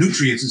is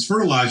nutrients, is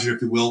fertilizer,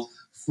 if you will,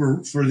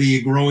 for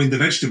the growing the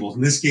vegetables.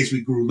 In this case,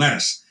 we grew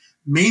lettuce,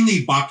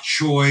 mainly bok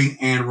choy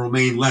and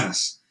romaine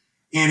lettuce.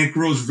 And it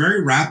grows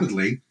very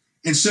rapidly.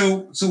 And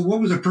so what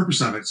was the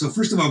purpose of it? So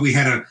first of all, we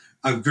had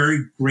a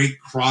very great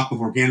crop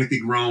of organically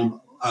grown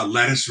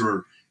lettuce,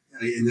 or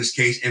in this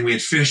case, and we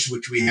had fish,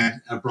 which we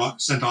had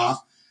sent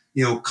off,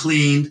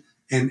 cleaned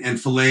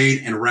and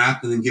filleted and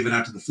wrapped and then given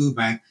out to the food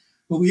bank.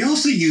 But we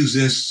also use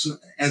this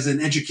as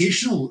an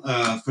educational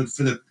for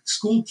the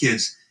school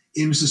kids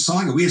in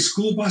Mississauga. We had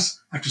school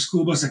bus after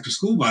school bus after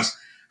school bus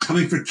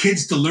coming for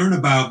kids to learn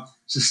about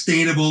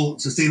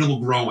sustainable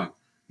growing,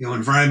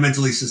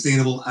 environmentally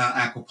sustainable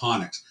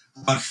aquaponics,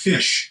 about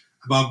fish,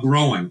 about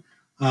growing.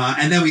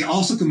 And then we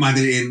also combined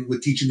it in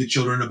with teaching the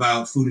children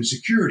about food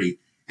insecurity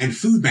and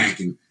food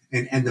banking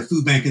and the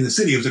food bank in the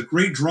city. It was a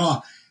great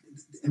draw.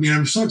 I mean,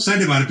 I'm so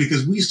excited about it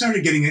because we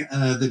started getting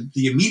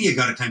the media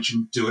got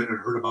attention to it and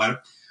heard about it.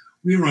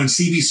 We were on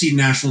CBC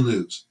National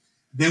News.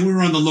 Then we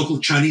were on the local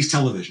Chinese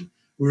television.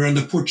 We were on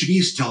the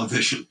Portuguese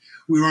television.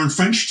 We were on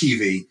French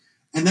TV.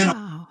 And then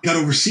we got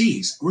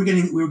overseas. We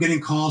were getting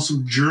calls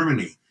from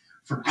Germany,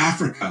 from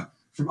Africa,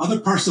 from other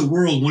parts of the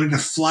world wanting to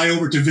fly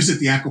over to visit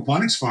the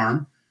aquaponics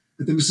farm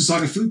at the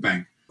Mississauga Food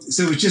Bank.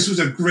 So it just was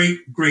a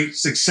great, great,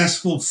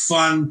 successful,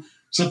 fun,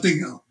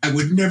 something I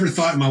would never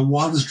thought in my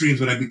wildest dreams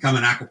would I become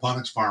an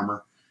aquaponics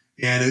farmer.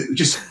 And it would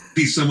just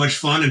be so much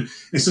fun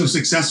and so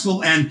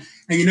successful. And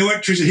you know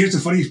what, Tricia, here's the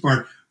funniest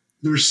part.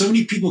 There were so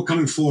many people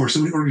coming forward,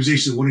 so many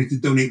organizations wanting to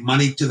donate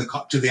money to the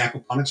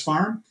aquaponics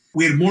farm.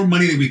 We had more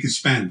money than we could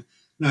spend.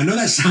 Now, I know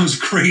that sounds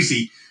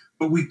crazy,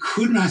 but we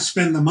could not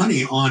spend the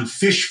money on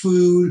fish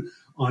food,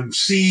 on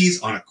seeds,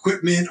 on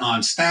equipment,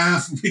 on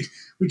staff.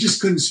 We just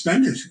couldn't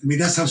spend it. I mean,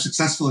 that's how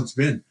successful it's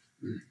been.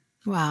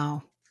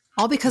 Wow.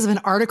 All because of an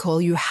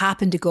article you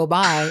happened to go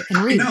by and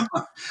read. I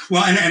know.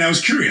 Well, and I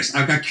was curious.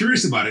 I got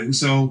curious about it. And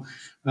so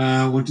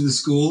went to the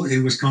school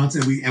in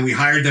Wisconsin and we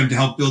hired them to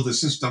help build the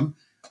system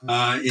in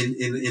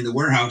the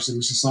warehouse in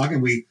Mississauga.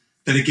 And we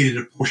dedicated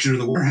a portion of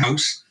the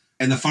warehouse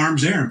and the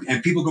farm's there.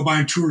 And people go by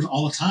on tours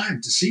all the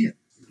time to see it.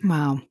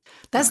 Wow.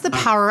 That's the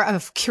power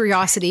of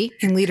curiosity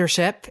in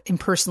leadership and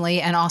personally,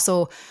 and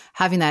also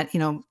having that,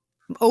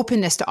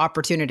 openness to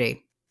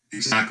opportunity.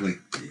 Exactly.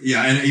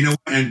 Yeah. And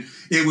and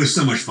it was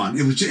so much fun.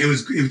 It was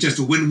just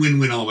a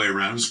win-win-win all the way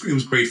around. It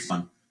was great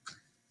fun.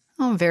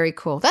 Oh, very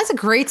cool. That's a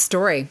great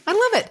story. I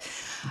love it.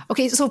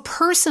 Okay. So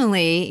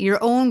personally,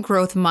 your own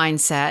growth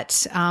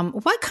mindset,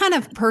 what kind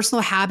of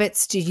personal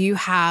habits do you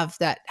have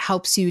that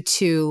helps you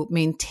to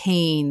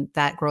maintain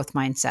that growth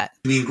mindset?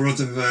 You mean growth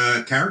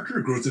of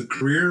character, growth of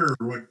career,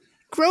 or what?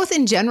 Growth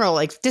in general,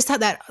 like just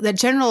have that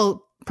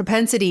general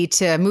propensity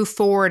to move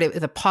forward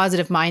with a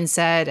positive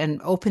mindset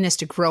and openness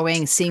to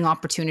growing, seeing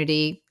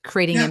opportunity,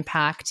 creating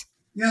impact.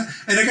 Yeah.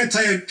 And I got to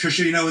tell you,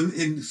 Tricia,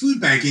 in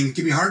food banking, it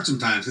can be hard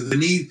sometimes because the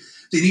need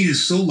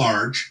is so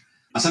large.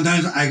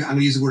 Sometimes I'm going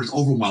to use the word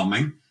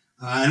overwhelming.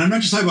 And I'm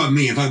not just talking about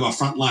me, I'm talking about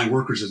frontline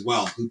workers as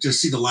well, who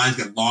just see the lines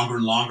get longer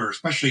and longer,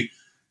 especially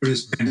for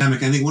this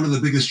pandemic. I think one of the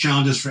biggest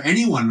challenges for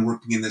anyone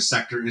working in this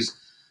sector is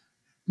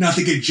not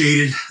to get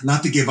jaded,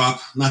 not to give up,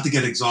 not to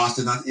get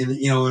exhausted,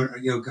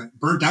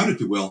 burnt out, if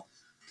you will.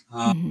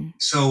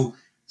 So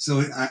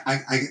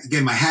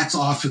again, my hat's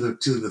off to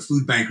the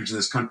food bankers in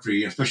this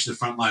country, especially the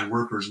frontline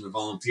workers and the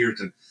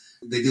volunteers.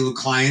 They deal with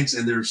clients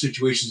and their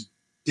situations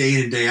day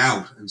in and day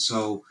out. And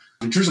so,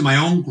 in terms of my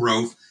own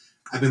growth,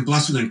 I've been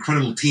blessed with an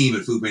incredible team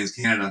at Food Banks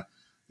Canada.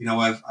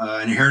 I've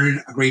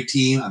inherited a great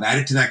team. I've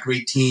added to that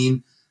great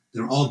team.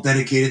 They're all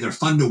dedicated. They're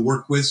fun to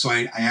work with. So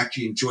I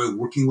actually enjoy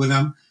working with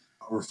them.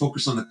 We're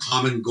focused on the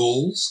common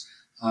goals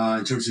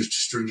in terms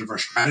of our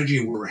strategy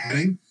and where we're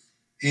heading.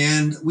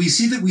 And we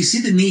see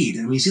the need,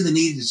 and we see the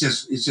need is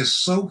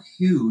just so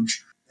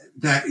huge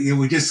that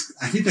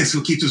I think that's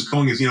what keeps us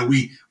going is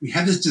we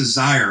have this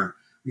desire,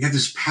 we have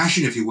this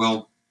passion, if you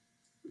will,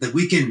 that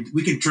we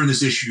can turn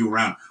this issue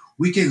around.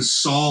 We can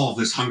solve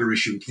this hunger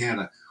issue in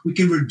Canada. We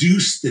can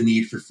reduce the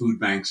need for food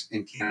banks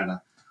in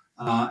Canada.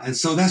 And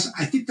so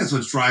I think that's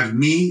what drives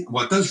me,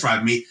 and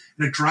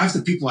it drives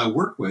the people I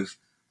work with.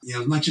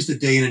 Not just a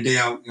day in and day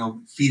out,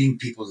 feeding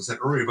people, as I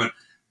said earlier, but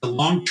the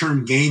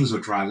long-term game is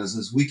what drives us,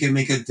 is we can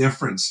make a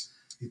difference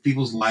in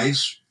people's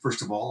lives,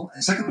 first of all.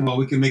 And second of all,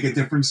 we can make a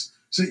difference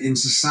in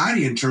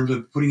society in terms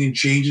of putting in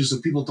changes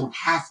so people don't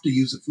have to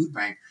use a food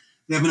bank.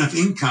 They have enough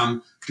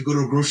income to go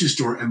to a grocery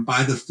store and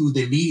buy the food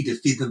they need to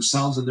feed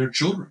themselves and their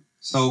children.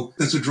 So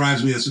that's what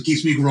drives me. That's what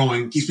keeps me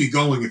growing, keeps me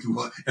going, if you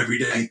will, every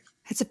day.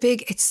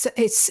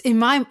 It's in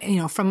my,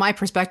 from my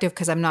perspective,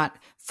 because I'm not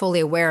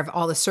fully aware of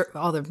all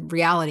the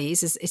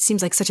realities, it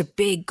seems like such a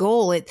big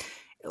goal.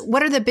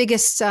 What are the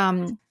biggest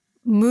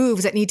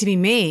moves that need to be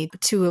made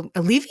to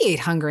alleviate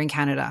hunger in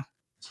Canada?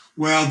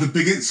 Well,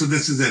 this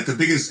is it. The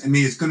biggest,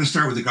 it's going to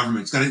start with the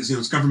government.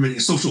 It's government,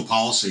 it's social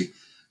policy.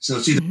 So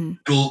it's either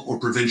federal or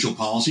provincial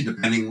policy,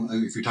 depending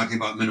if you're talking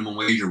about minimum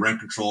wage or rent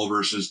control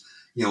versus,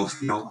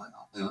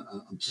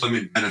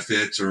 employment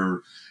benefits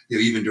or,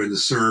 even during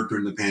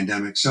the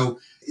pandemic. So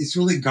it's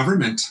really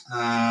government,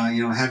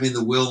 having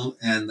the will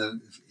and the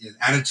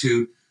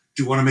attitude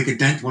to want to make a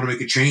dent, want to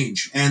make a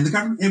change. And the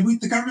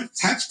government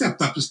have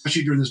stepped up,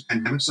 especially during this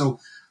pandemic. So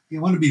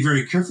you want to be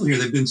very careful here.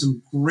 There've been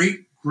some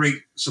great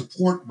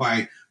support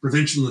by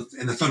provincial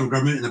and the federal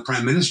government and the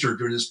Prime Minister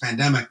during this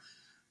pandemic.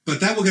 But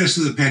that will get us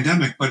through the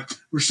pandemic. But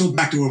we're still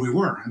back to where we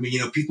were.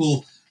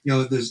 People,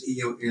 there's,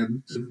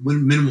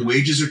 when minimum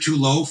wages are too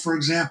low, for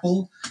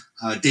example,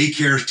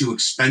 daycare is too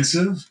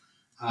expensive.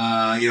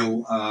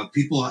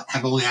 People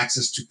have only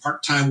access to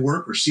part-time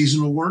work or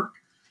seasonal work.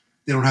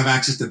 They don't have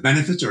access to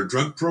benefits or a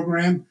drug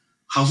program.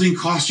 Housing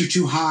costs are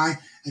too high.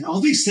 And all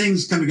these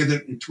things come together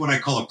into what I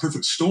call a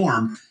perfect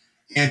storm.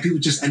 And people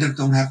just end up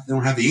don't have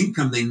the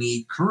income they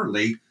need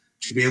currently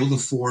to be able to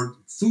afford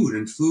food.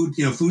 And food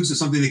is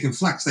something they can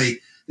flex. They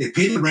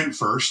pay the rent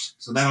first,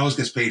 so that always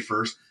gets paid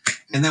first.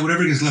 And then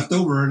whatever gets left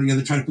over,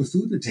 they try to put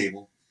food on the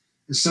table.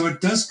 And so it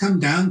does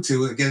come down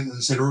to, again, as I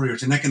said earlier,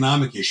 it's an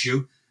economic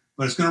issue,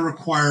 but it's going to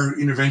require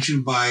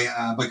intervention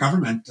by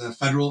government,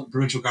 federal,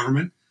 provincial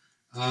government,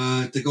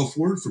 to go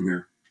forward from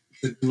here,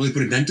 to really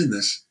put a dent in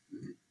this.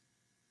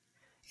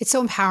 It's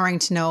so empowering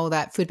to know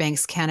that Food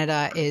Banks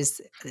Canada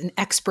is an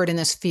expert in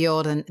this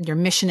field and your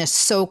mission is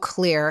so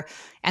clear,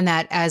 and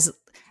that as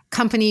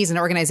companies and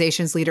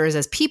organizations, leaders,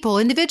 as people,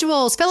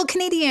 individuals, fellow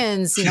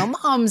Canadians,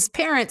 moms,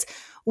 parents,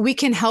 we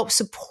can help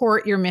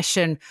support your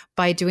mission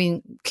by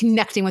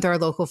connecting with our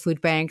local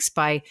food banks,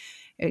 by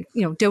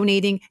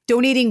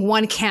donating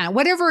one can,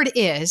 whatever it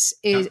is,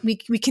 we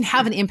can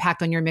have an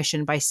impact on your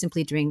mission by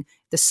simply doing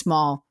the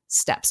small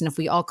steps. And if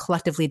we all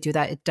collectively do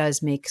that, it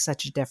does make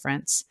such a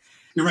difference.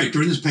 You're right.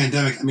 During this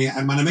pandemic, I'm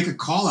going to make a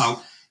call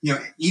out,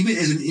 even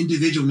as an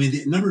individual,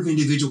 the number of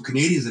individual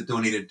Canadians that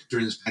donated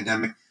during this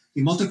pandemic,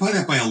 you multiply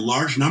that by a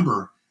large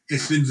number,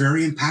 it's been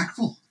very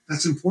impactful.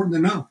 That's important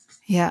to know.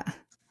 Yeah,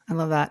 I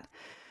love that.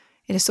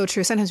 It is so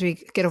true. Sometimes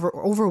we get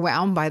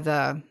overwhelmed by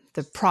the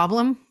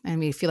problem and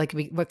we feel like,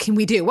 what can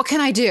we do? What can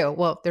I do?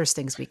 Well, there's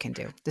things we can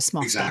do, the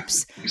small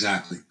steps.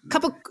 Exactly.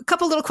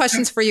 Couple little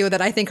questions for you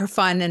that I think are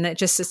fun. And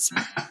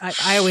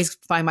I always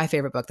find my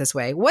favorite book this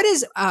way. What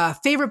is a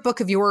favorite book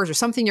of yours or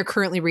something you're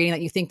currently reading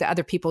that you think that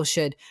other people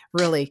should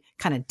really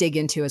kind of dig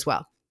into as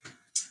well?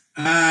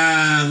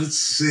 Let's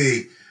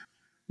see.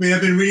 mean,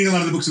 I've been reading a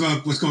lot of the books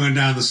about what's going on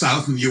down in the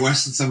South in the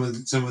U.S. and some of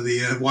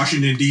the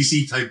Washington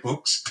D.C. type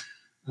books.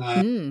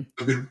 I've been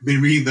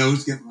reading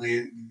those, get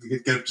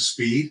up to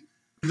speed.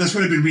 That's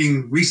what I've been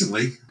reading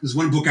recently. There's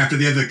one book after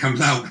the other that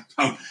comes out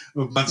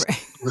about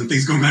when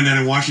things going on down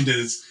in Washington.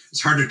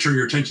 It's hard to turn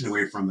your attention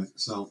away from it.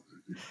 So,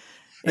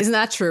 isn't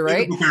that true?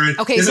 Right?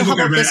 Okay, so how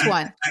about this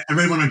one? I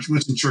read one on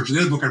Winston Churchill.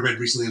 The other book I read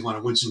recently is one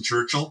on Winston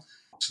Churchill,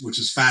 which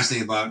is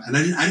fascinating about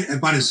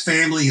his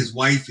family, his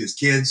wife, his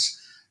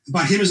kids,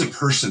 about him as a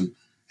person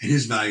and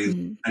his values.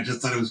 Mm-hmm. I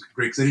just thought it was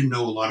great because I didn't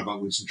know a lot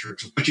about Winston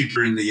Churchill, especially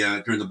during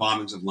the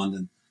bombings of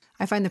London.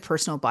 I find the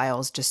personal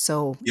bios just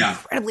so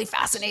incredibly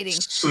fascinating.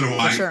 So do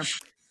I. For sure.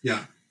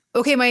 Yeah.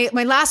 Okay, my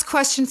last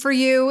question for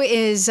you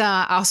is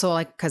also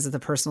because of the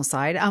personal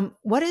side.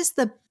 What is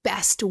the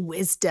best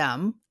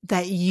wisdom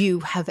that you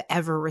have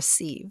ever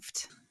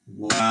received?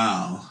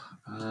 Wow.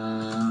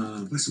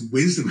 Best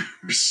wisdom I've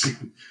ever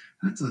received.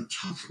 That's a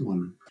tough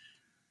one.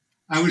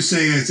 I would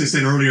say, as I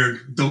said earlier,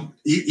 don't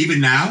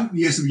even now.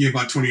 Yes,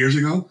 about 20 years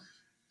ago,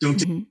 don't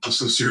take yourself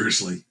so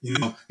seriously.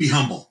 Be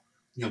humble.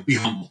 Be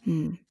humble.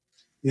 Mm.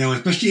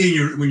 Especially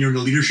when you're in a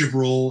leadership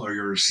role or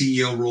you're a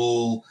CEO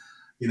role,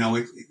 you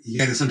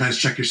got to sometimes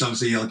check yourself and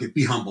say,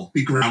 be humble,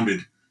 be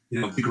grounded,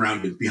 be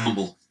grounded, be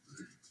humble.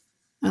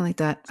 I like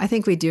that. I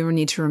think we do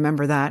need to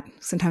remember that.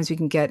 Sometimes we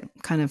can get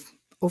kind of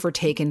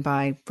overtaken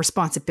by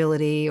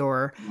responsibility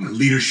or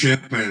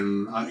leadership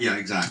and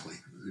exactly.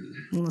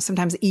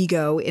 Sometimes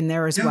ego in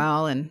there as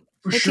well. And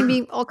it can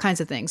be all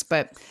kinds of things,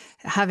 but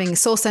having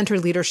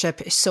soul-centered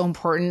leadership is so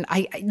important.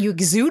 You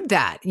exude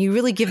that. You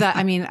really give that.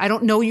 I mean, I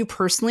don't know you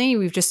personally.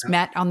 We've just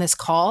met on this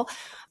call,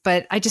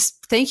 but I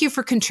just thank you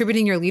for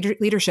contributing your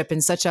leadership in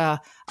such a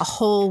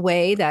whole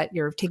way that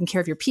you're taking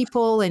care of your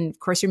people. And of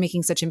course, you're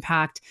making such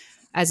impact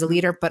as a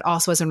leader, but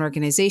also as an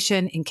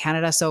organization in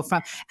Canada. So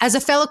as a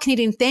fellow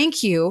Canadian,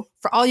 thank you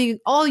for all you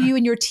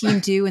and your team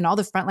do and all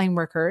the frontline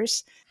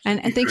workers.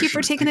 And thank you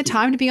for taking the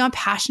time to be on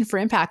Passion for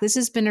Impact. This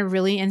has been a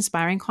really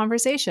inspiring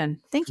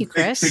conversation. Thank you,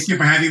 Chris. Thank you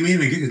for having me.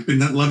 It's been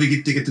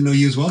lovely to get to know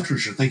you as well,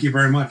 Tricia. Thank you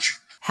very much.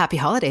 Happy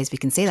holidays. We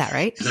can say that,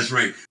 right? That's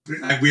right.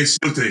 We had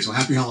snow today, so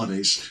happy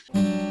holidays.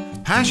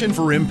 Passion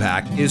for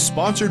Impact is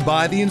sponsored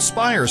by the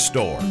Inspire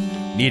Store.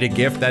 Need a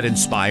gift that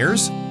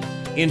inspires?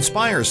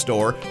 Inspire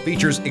Store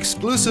features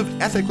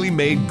exclusive ethically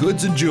made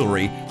goods and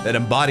jewelry that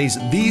embodies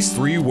these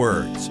 3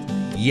 words.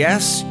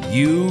 Yes,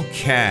 you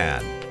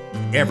can.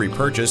 Every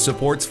purchase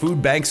supports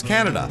Food Banks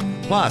Canada.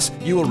 Plus,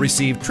 you will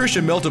receive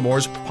Tricia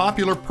Miltimore's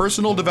popular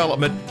personal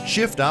development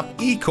Shift Up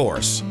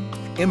e-course.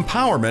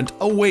 Empowerment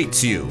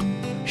awaits you.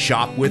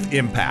 Shop with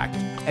impact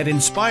at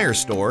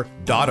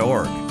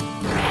inspirestore.org.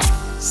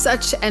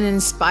 Such an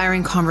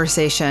inspiring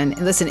conversation.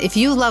 And listen, if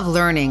you love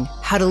learning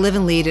how to live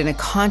and lead in a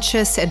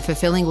conscious and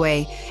fulfilling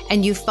way,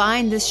 and you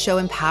find this show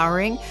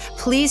empowering,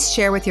 please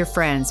share with your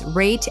friends,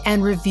 rate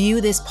and review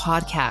this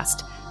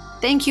podcast.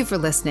 Thank you for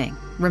listening.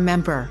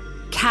 Remember,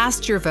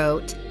 cast your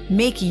vote,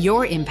 make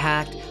your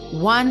impact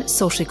one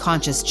socially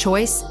conscious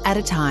choice at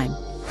a time.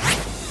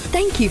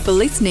 Thank you for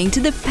listening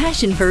to the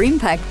Passion for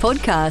Impact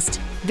podcast.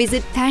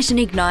 Visit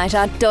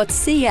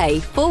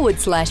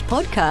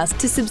passionigniter.ca/podcast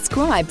to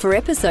subscribe for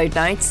episode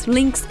notes,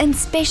 links, and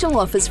special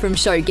offers from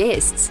show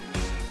guests.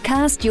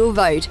 Cast your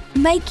vote,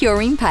 make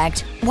your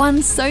impact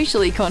one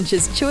socially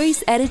conscious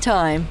choice at a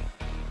time.